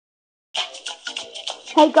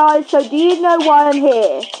Hey guys, so do you know why I'm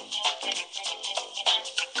here?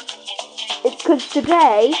 It's because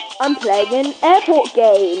today I'm playing an airport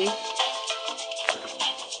game.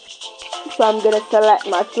 So I'm going to select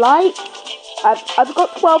my flight. I've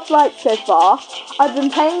got 12 flights so far. I've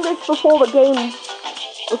been playing this before the game,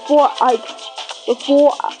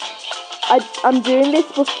 I'm doing this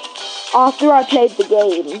after I played the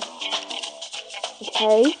game.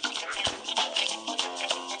 Okay.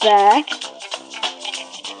 There.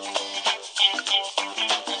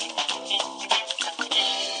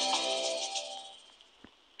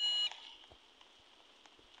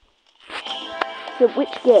 So which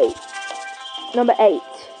gate? Number 8.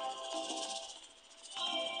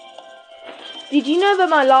 Did you know that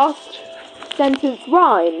my last sentence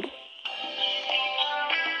rhymed?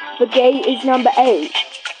 The gate is number 8.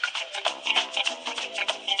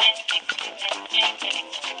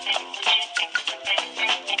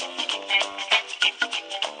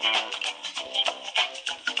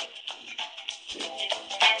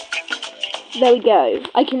 There we go.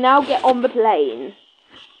 I can now get on the plane.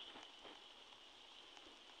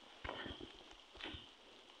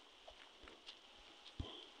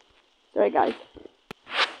 Sorry guys.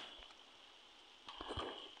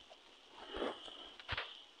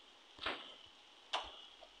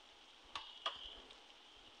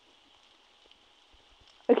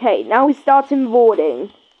 Okay, now we're starting the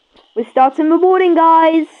boarding. We're starting the boarding,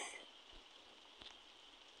 guys.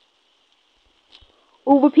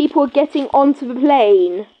 All the people are getting onto the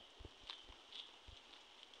plane.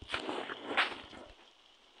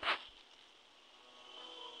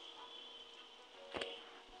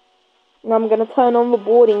 And I'm going to turn on the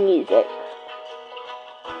boarding music.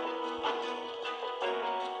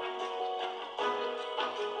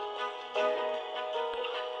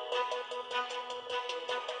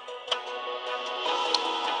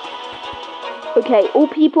 Okay, all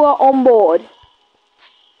people are on board.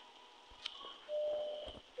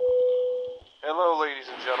 Hello, ladies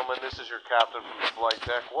and gentlemen. This is your captain from the flight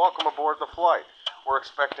deck. Welcome aboard the flight. We're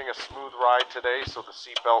expecting a smooth ride today, so the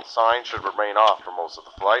seatbelt sign should remain off for most of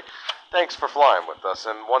the flight. Thanks for flying with us,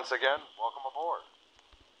 and once again, welcome aboard.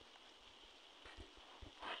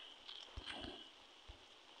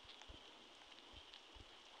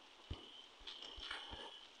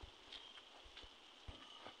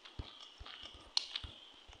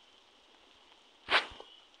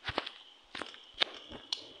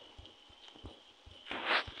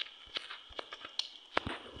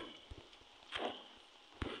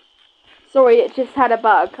 Sorry, it just had a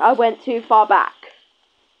bug. I went too far back.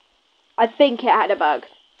 I think it had a bug.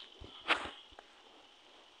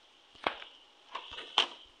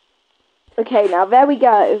 Okay, now there we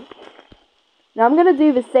go. Now I'm going to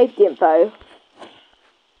do the safety info.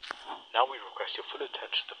 Now we request your full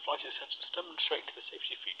attention to flight attendants demonstrating the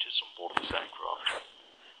safety features on board this aircraft.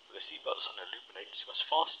 With the seatbelts unilluminated, you must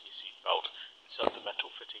fasten your seatbelt, insert the metal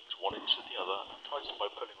fittings one into the other, and tighten by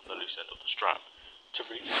pulling on the loose end of the strap. To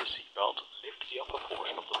release the seatbelt, lift the upper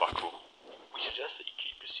portion of the buckle. We suggest that you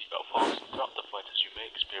keep your seatbelt fastened throughout the flight as you may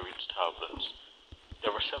experience turbulence.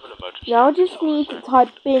 There are several emergency. Now I just need to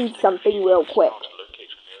type in something real quick. To locate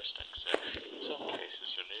your nearest exit. In some cases,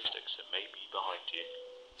 your nearest exit may be behind you.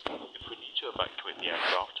 If we need to evacuate the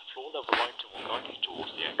aircraft, floor level lighting will guide you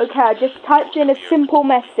towards the exit. Okay, I just typed in a simple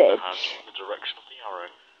message. In the direction of the arrow.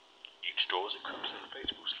 Each door is equipped with an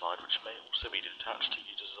inflatable slide, which may also be detached to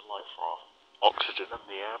use as a life raft. Oxygen and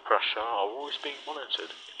the air pressure are always being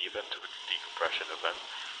monitored. In the event of a decompression event,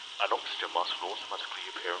 an oxygen mask will automatically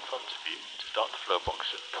appear in front of you. To start the flow of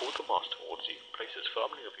oxygen, pull the mask towards you, place it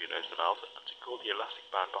firmly over your nose and mouth, and secure the elastic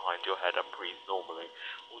band behind your head and breathe normally.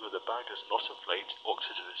 Although the bag does not inflate,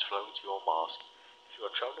 oxygen is flowing to your mask. If you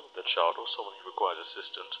are traveling with a child or someone who requires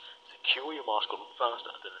assistance, secure your mask on first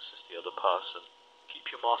and then assist the other person.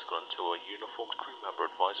 Keep your mask on until a uniformed crew member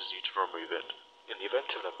advises you to remove it. In the event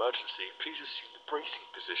of an emergency, please assume the bracing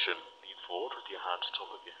position. Lean forward with your hands on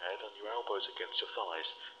top of your head and your elbows against your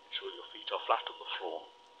thighs. Ensure your feet are flat on the floor.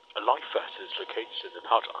 A life vest is located in the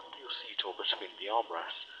pouch under your seat or between the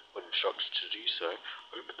armrests. When instructed to do so,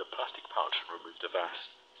 open the plastic pouch and remove the vest.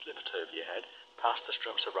 Slip it over your head, pass the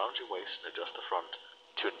straps around your waist and adjust the front.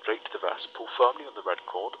 To inflate the vest, pull firmly on the red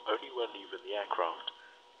cord only when leaving the aircraft.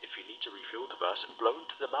 If you need to refill the vest, blow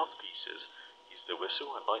into the mouthpieces. Use the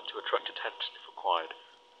whistle and light to attract attention if required.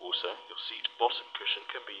 Also, your seat bottom cushion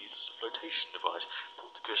can be used as a flotation device. Pull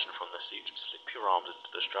the cushion from the seat, slip your arms into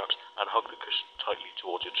the straps, and hug the cushion tightly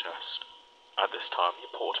towards your chest. At this time, your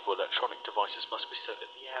portable electronic devices must be set in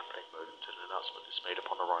the airplane mode until an announcement is made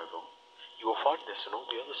upon arrival. You will find this and all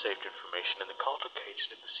the other saved information in the card located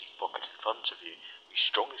in the seat pocket in front of you. We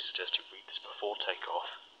strongly suggest you read this before takeoff.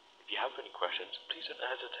 If you have any questions, please don't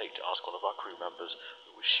hesitate to ask one of our crew members.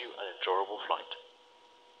 We wish you an enjoyable flight.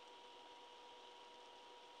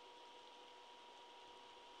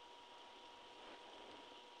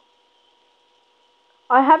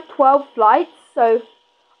 I have 12 flights, so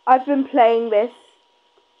I've been playing this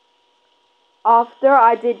after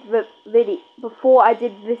I did the video, before I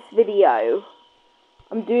did this video.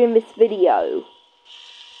 I'm doing this video.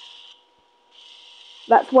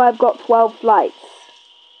 That's why I've got 12 flights.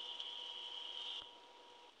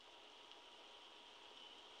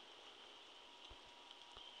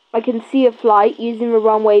 I can see a flight using the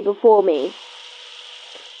runway before me.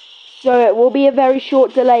 So it will be a very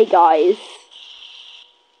short delay, guys.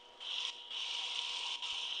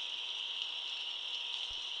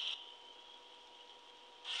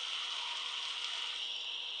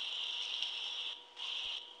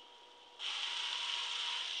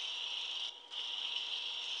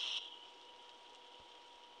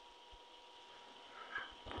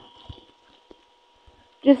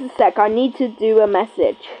 Just a sec, I need to do a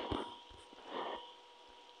message.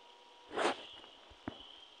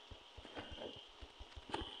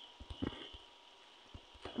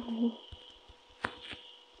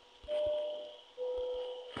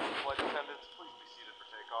 Flight attendants, please be seated for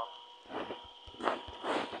takeoff.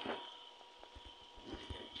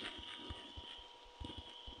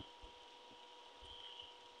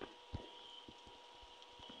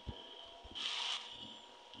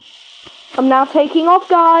 I'm now taking off,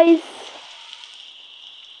 guys.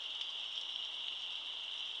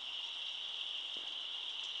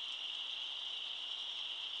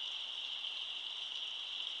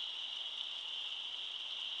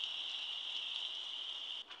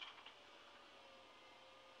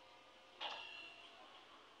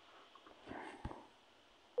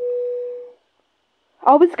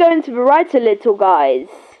 I was going to the right a little, guys.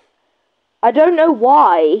 I don't know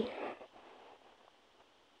why.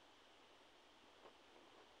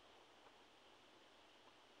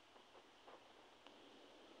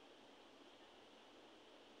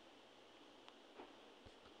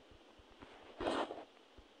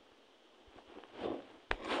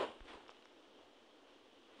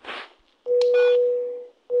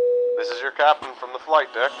 This is your captain from the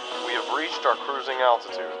flight deck. We have reached our cruising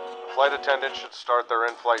altitude. The flight attendants should start their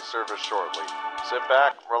in-flight service shortly. Sit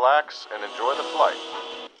back, relax, and enjoy the flight.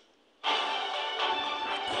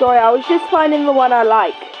 Sorry, I was just finding the one I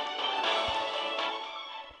like.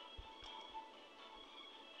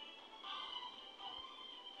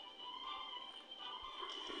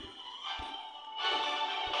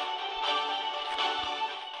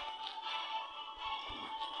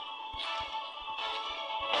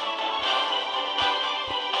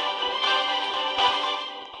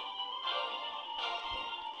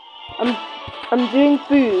 I'm doing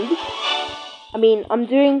food. I'm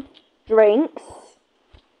doing drinks.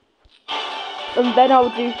 And then I'll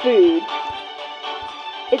do food.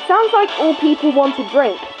 It sounds like all people want to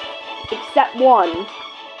drink. Except one.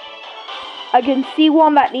 I can see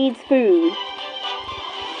one that needs food.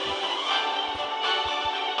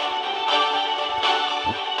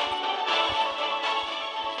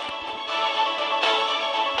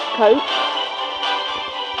 Coke.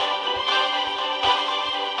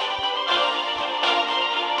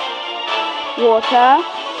 Water.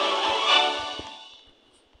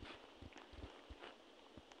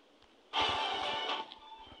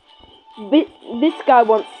 This guy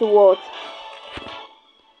wants the water.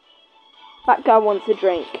 That guy wants a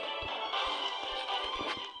drink.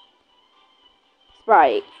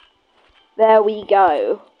 Right. There we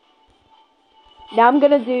go. Now I'm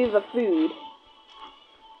gonna do the food.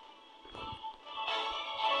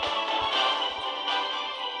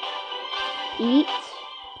 Eat.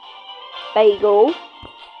 Bagel.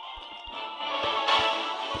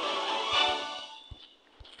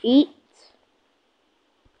 Eat.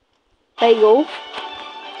 Bagel.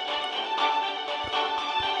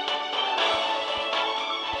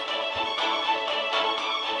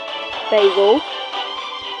 Bagel.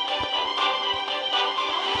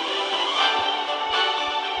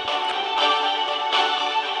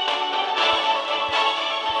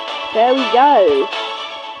 There we go.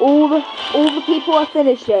 All the people are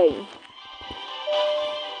finishing.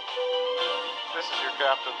 This is your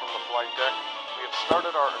captain from the flight deck. We have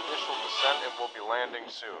started our initial descent and will be landing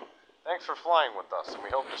soon. Thanks for flying with us, and we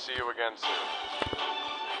hope to see you again soon.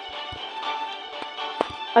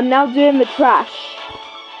 I'm now doing the trash.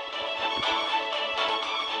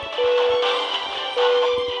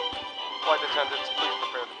 Flight attendants, please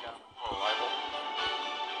prepare the cabin for arrival.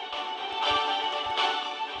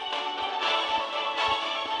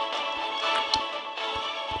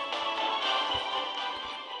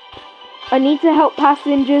 I need to help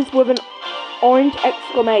passengers with an orange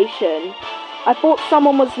exclamation. I thought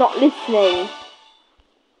someone was not listening.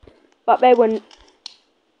 But they were.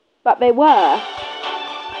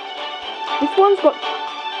 This one's got...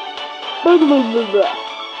 Hold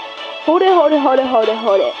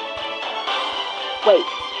it. Wait.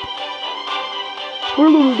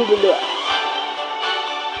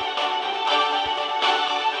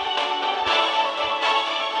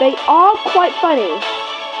 They are quite funny.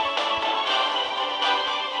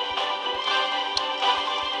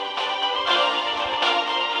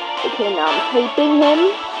 Okay, now I'm taping him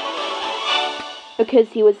because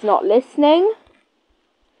he was not listening.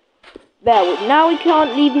 There, now he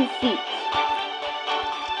can't leave his seat.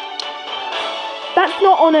 That's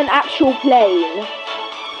not on an actual plane.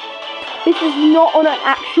 This is not on an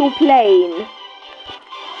actual plane.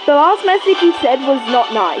 The last message he said was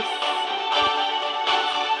not nice.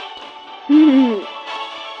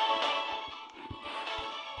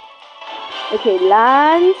 Okay,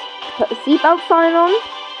 land. Put the seatbelt sign on.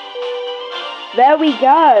 There we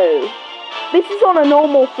go. This is on a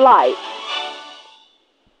normal flight.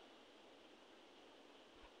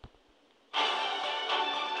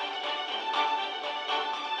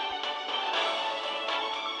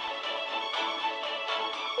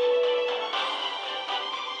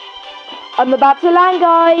 I'm about to land,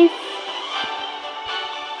 guys.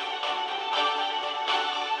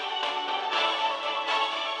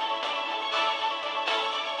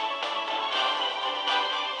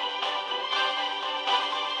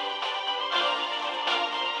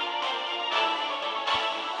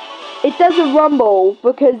 It doesn't rumble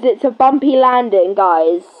because it's a bumpy landing,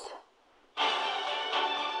 guys.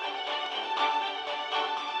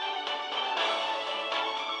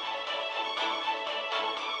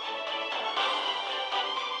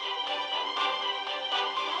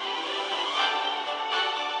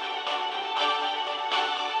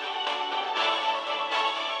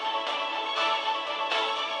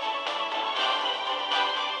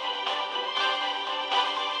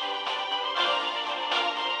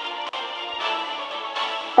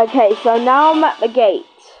 Okay, so now I'm at the gate.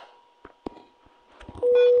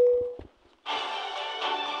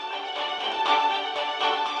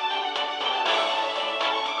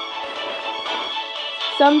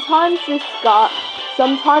 Sometimes this guy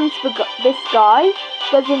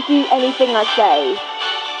doesn't do anything I say.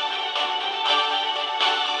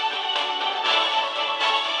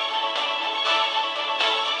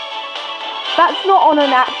 That's not on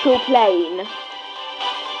an actual plane.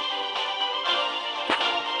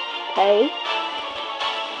 Okay.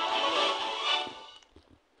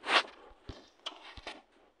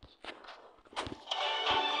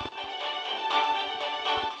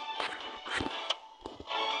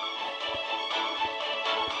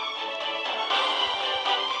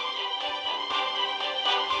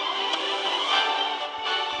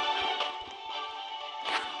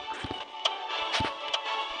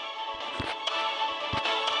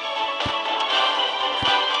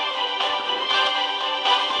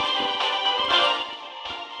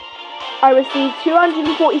 I received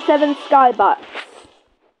 247 Skybucks.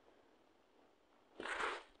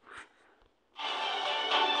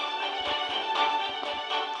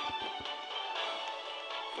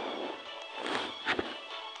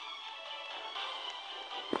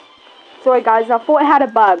 Sorry guys, I thought I had a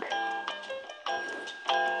bug.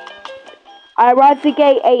 I arrived at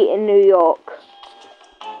gate 8 in New York.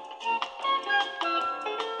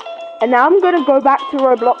 And now I'm gonna go back to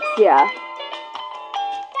Robloxia.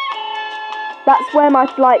 That's where my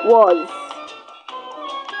flight was.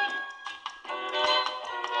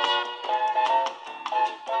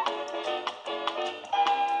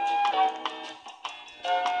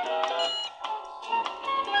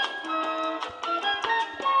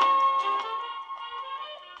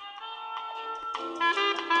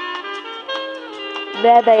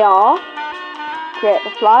 There they are. Create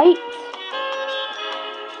the flight.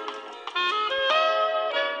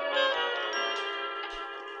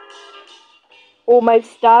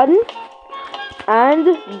 Almost done. And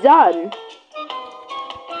done.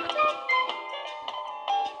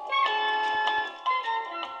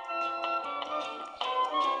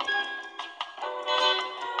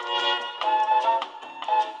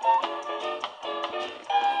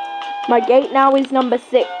 My gate now is number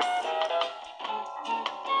 6.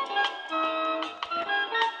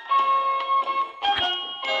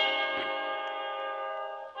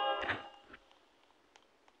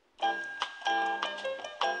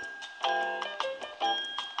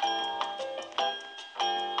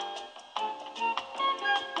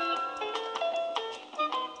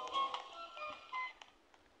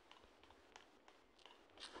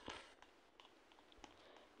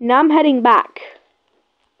 Now I'm heading back.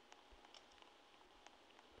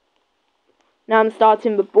 Now I'm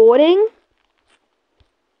starting the boarding.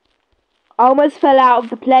 I almost fell out of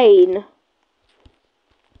the plane.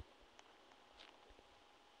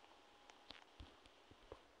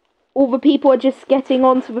 All the people are just getting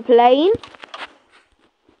onto the plane.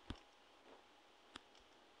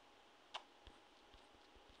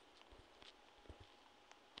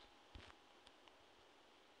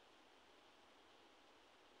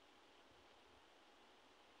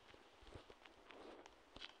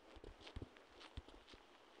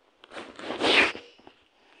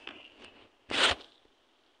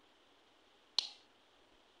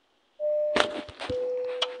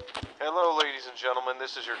 Hello, ladies and gentlemen.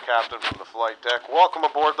 This is your captain from the flight deck. Welcome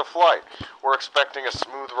aboard the flight. We're expecting a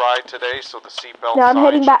smooth ride today, so the seatbelt Now I'm sign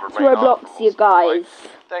heading should back to remain on for most Robloxia, of the flight. guys.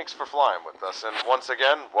 Thanks for flying with us, and once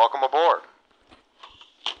again, welcome aboard.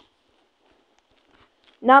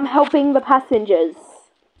 Now I'm helping the passengers.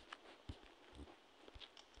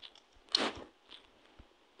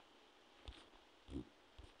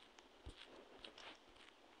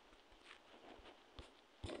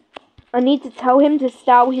 I need to tell him to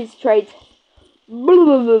stow his trades. Blah,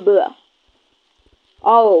 blah, blah, blah.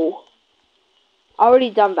 Oh. I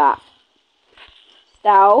already done that.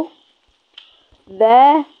 Stow.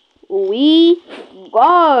 There we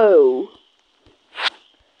go.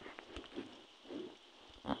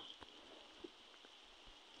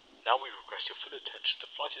 Now we request your full attention to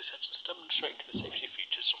flight attendants demonstrating the safety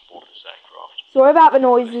features on board this aircraft. Sorry about the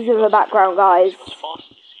noises in the background, guys. You must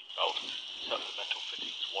fasten your seatbelt, insert the metal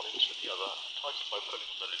fittings one into the other, and tighten by pulling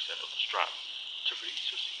on the loose end of the strap. To release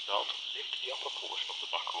your seatbelt, lift the upper portion of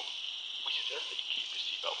the buckle. We suggest that you keep your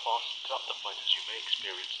seatbelt fastened throughout the flight as you may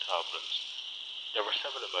experience turbulence. There are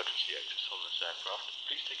several emergency exits on this aircraft.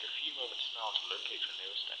 Please take a few moments now to locate your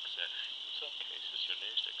nearest exit. In some cases, your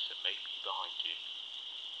nearest exit may be behind you.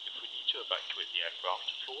 If we need to evacuate the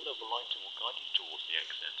aircraft, floor level lighting will guide you towards the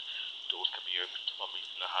exit. Doors can be opened by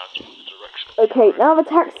moving the hands in the direction of Okay, now the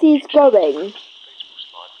taxi is going. inflatable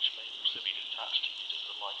slide, which may also be attached to use as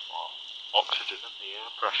a life raft. Oxygen and the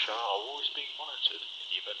air pressure are always being monitored in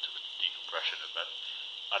the event of a decompression event.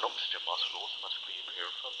 An oxygen mask will automatically appear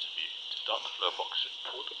in front of you. To start the flow of oxygen,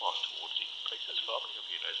 pull the mask towards you, place it firmly over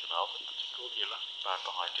your nose and mouth, and secure the elastic band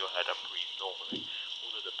behind your head and breathe normally.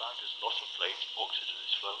 Although the band is not inflated, oxygen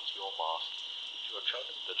is flowing to your mask. If you are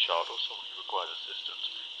traveling with a child or someone who requires assistance,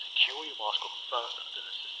 secure your mask on first and then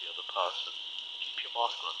assist the other person. Keep your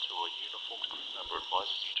mask on until a uniformed crew member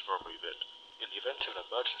advises you to remove it. In the event of an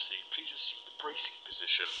emergency, please assume the bracing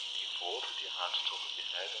position. Lean forward with your hands on top of your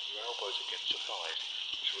head and your elbows against your thighs.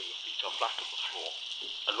 Ensure your feet are flat on the floor.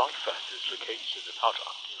 A life vest is located in the pouch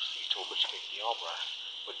under your seat or between the armrest.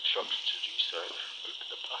 When instructed to do so, open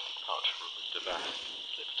the plastic pouch and remove the vest.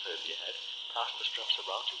 Slip it over your head, pass the straps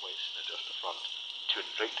around your waist and adjust the front. To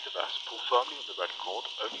inflate the vest, pull firmly on the red cord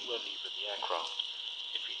only when leaving the aircraft.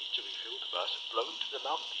 If you need to refill the vest, blow into the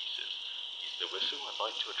mouthpieces. Use the whistle and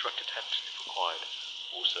light to attract attention if required.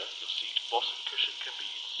 Also, your seat bottom cushion can be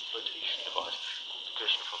used as a flotation device. Pull the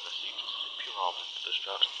cushion from the seat, slip your arms into the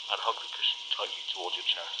straps, and hug the cushion tightly towards your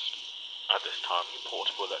chest. At this time, your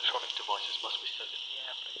portable electronic devices must be set in the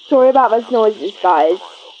airplane. Sorry about those noises, guys.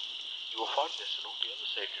 You will find this and all the other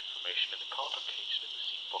safety information in the card located in the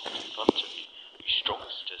seat pocket in front of you. We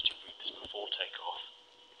strongly suggest you read this before takeoff.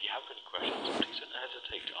 If you have any questions, please don't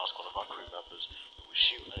hesitate to ask one of our crew members. We wish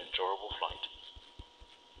you an enjoyable flight.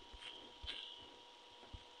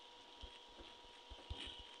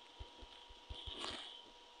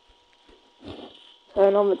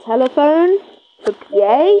 Turn on the telephone. The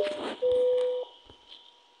PA.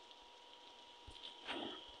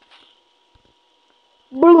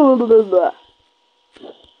 Blah, blah, blah, blah.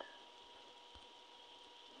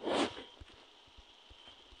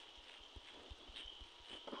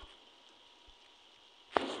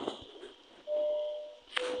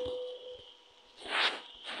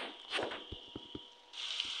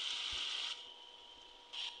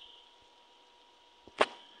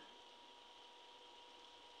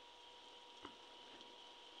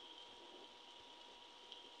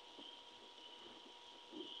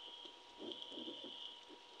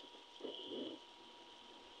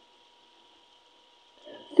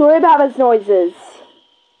 Sorry about those noises.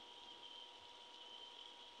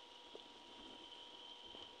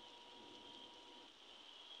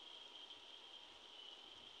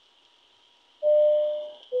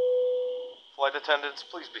 Flight attendants,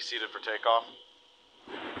 please be seated for takeoff.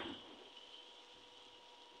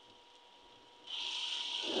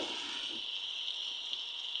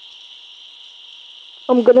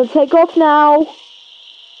 I'm gonna take off now.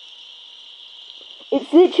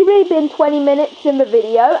 It's literally been 20 minutes in the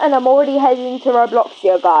video and I'm already heading to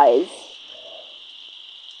Robloxia, guys.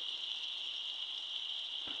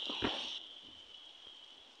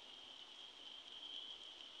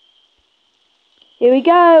 Here we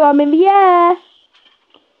go, I'm in the air.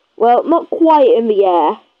 Well, not quite in the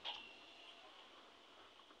air.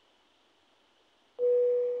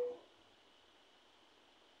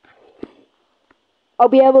 I'll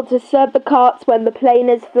be able to serve the carts when the plane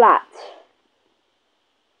is flat.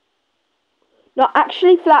 Not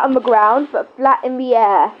actually flat on the ground, but flat in the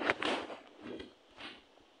air.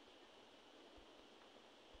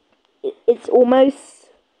 It's almost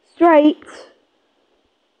straight.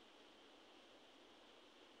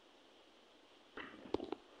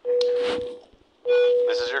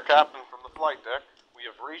 This is your captain from the flight deck. We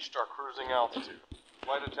have reached our cruising altitude.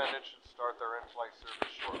 Flight attendants should start their in-flight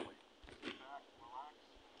service shortly. Sit back, relax,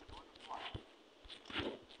 and enjoy the flight.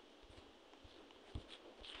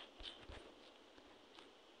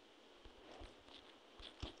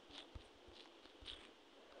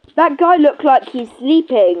 That guy looked like he's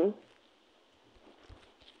sleeping.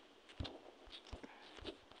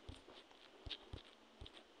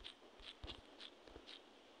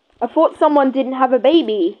 I thought someone didn't have a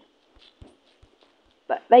baby.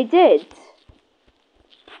 But they did.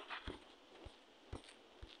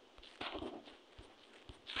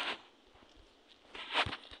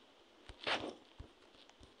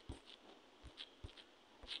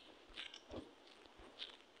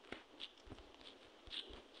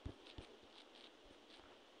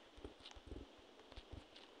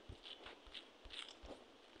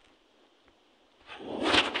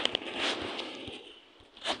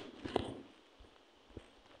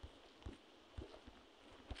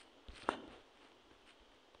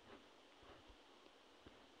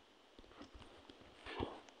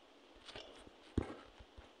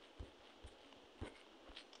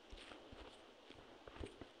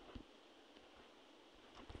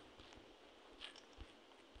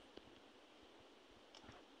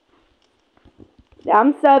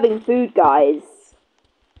 I'm serving food, guys.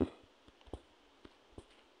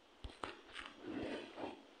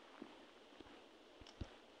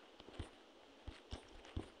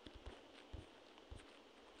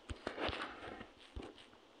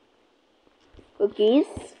 Cookies.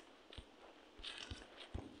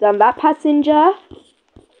 Done that, passenger.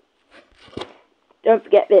 Don't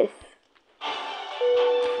forget this.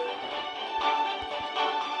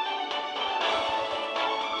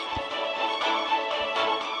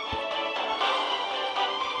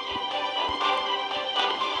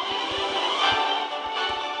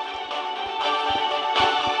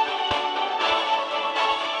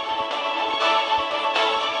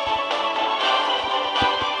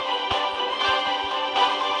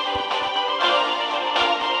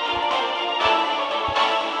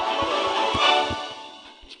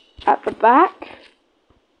 At the back.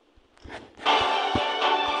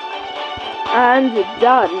 And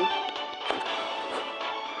done.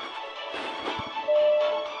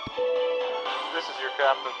 This is your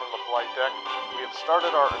captain from the flight deck. We have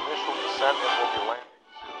started our initial descent and will be landing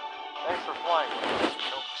soon. Thanks for flying with us. We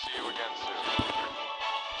hope to see you again soon.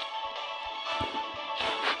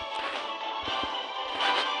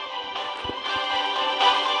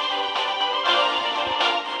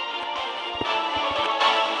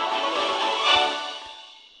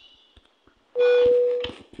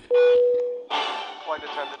 Flight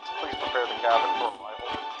attendants, please prepare the cabin for arrival.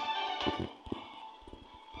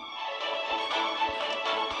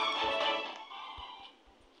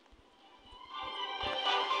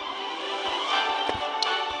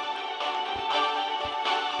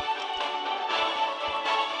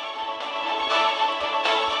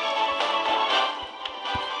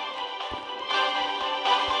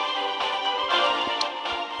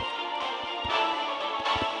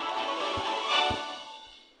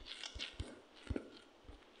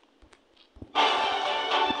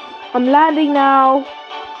 I'm landing now.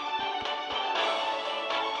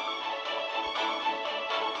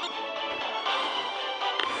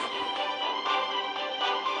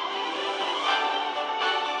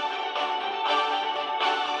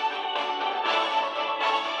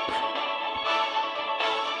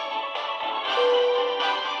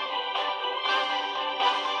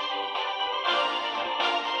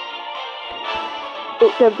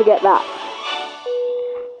 Oh, don't forget that.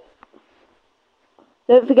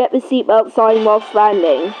 Don't forget the seatbelt sign whilst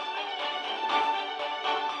landing.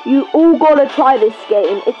 You all gotta try this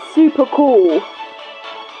game. It's super cool.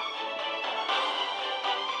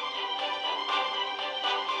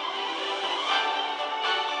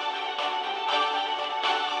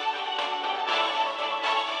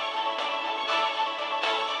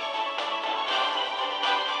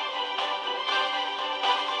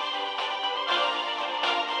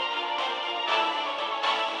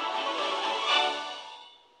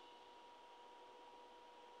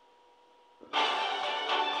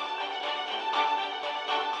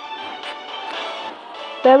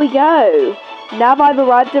 There we go. Now I've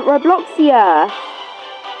arrived at Robloxia.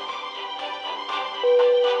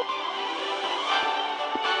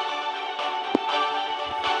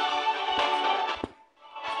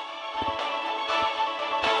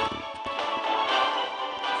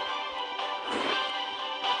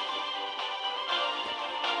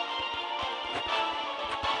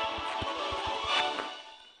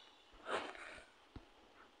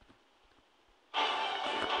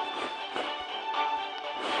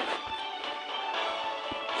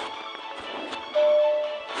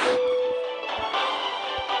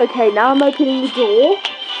 Okay, now I'm opening the door.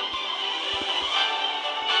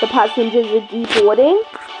 The passengers are deboarding.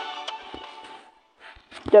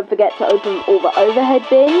 Don't forget to open all the overhead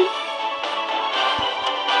bins.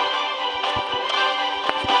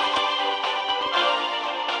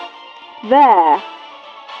 There.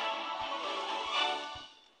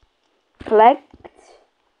 Collect.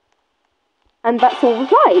 And that's all the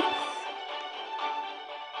flights.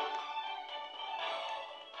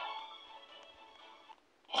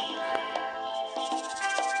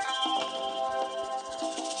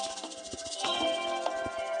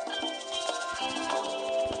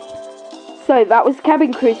 So that was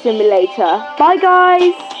Cabin Crew Simulator. Bye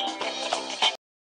guys!